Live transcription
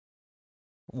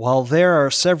While there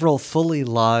are several fully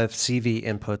live CV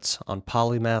inputs on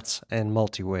PoliMATHS and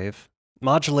MultiWAVE,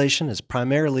 modulation is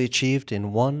primarily achieved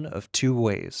in one of two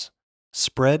ways: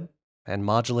 spread and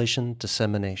modulation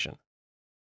dissemination.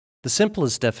 The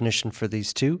simplest definition for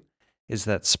these two is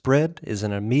that spread is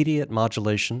an immediate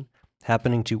modulation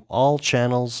happening to all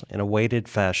channels in a weighted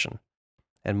fashion,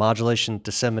 and modulation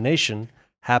dissemination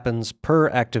happens per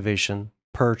activation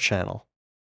per channel.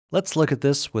 Let's look at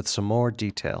this with some more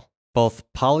detail. Both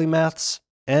PoliMATHS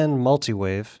and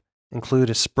MultiWAVE include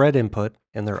a spread input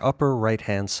in their upper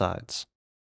right-hand sides.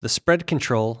 The spread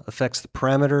control affects the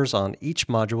parameters on each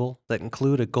module that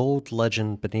include a gold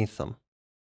legend beneath them.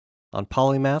 On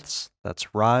PoliMATHS,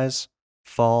 that's rise,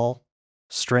 fall,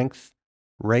 strength,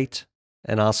 rate,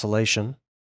 and oscillation.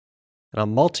 And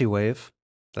on MultiWAVE,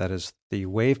 that is the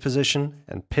wave position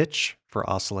and pitch for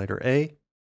oscillator A,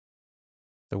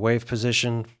 the wave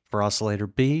position for oscillator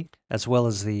B, as well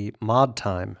as the mod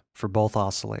time for both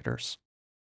oscillators.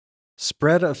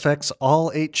 Spread affects all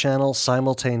 8 channels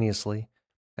simultaneously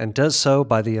and does so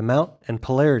by the amount and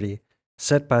polarity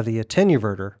set by the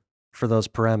attenuverter for those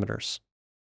parameters.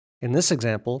 In this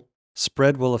example,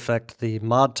 spread will affect the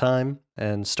mod time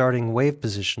and starting wave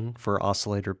position for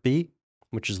oscillator B,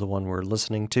 which is the one we're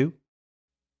listening to.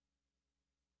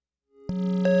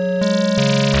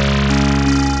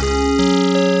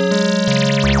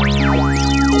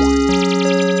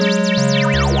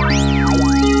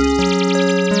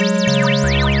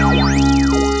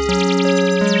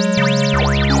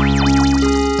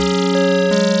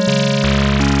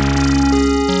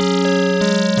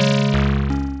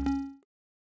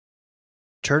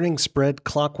 Turning spread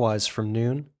clockwise from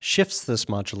noon shifts this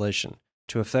modulation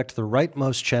to affect the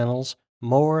rightmost channels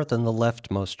more than the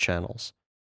leftmost channels,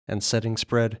 and setting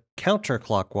spread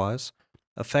counterclockwise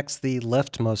affects the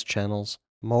leftmost channels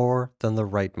more than the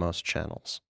rightmost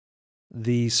channels.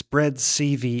 The spread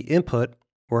CV input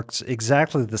works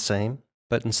exactly the same,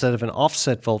 but instead of an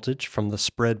offset voltage from the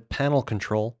spread panel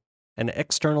control, an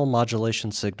external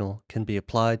modulation signal can be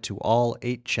applied to all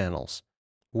 8 channels,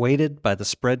 weighted by the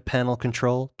spread panel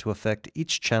control to affect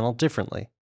each channel differently.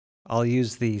 I'll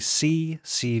use the C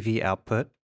CV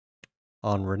output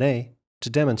on Renee to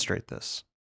demonstrate this.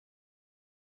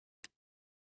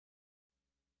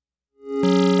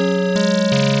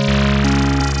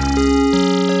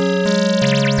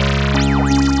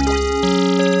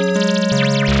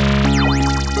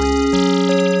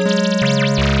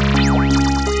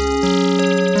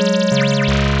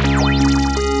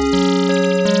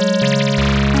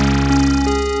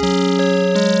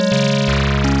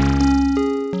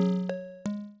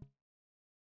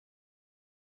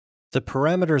 The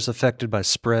parameters affected by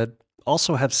spread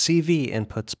also have CV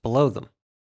inputs below them.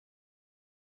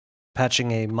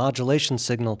 Patching a modulation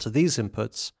signal to these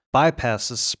inputs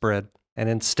bypasses spread and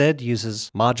instead uses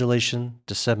modulation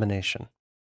dissemination.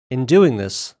 In doing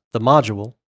this, the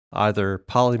module, either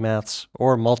PoliMATHS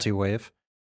or MultiWAVE,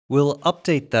 will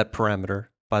update that parameter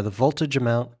by the voltage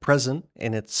amount present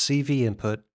in its CV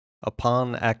input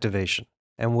upon activation,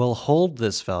 and will hold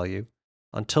this value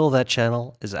until that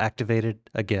channel is activated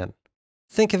again.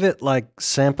 Think of it like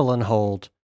sample and hold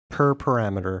per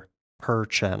parameter per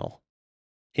channel.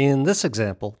 In this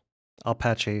example, I'll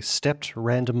patch a stepped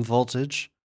random voltage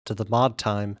to the mod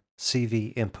time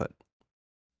CV input.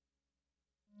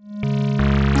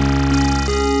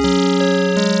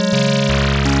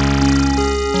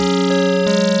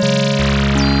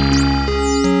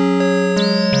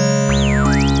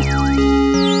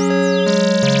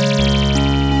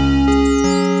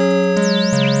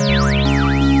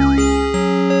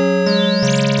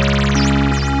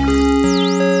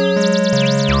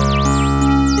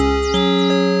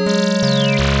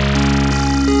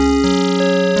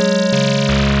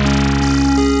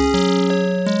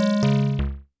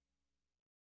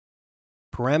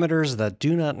 Parameters that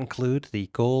do not include the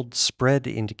gold spread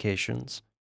indications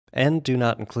and do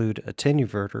not include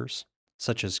attenuverters,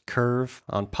 such as curve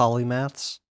on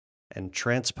PoliMATHS and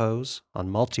transpose on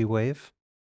MultiWAVE,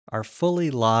 are fully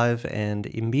live and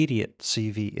immediate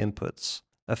CV inputs,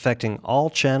 affecting all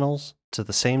channels to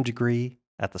the same degree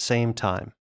at the same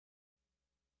time.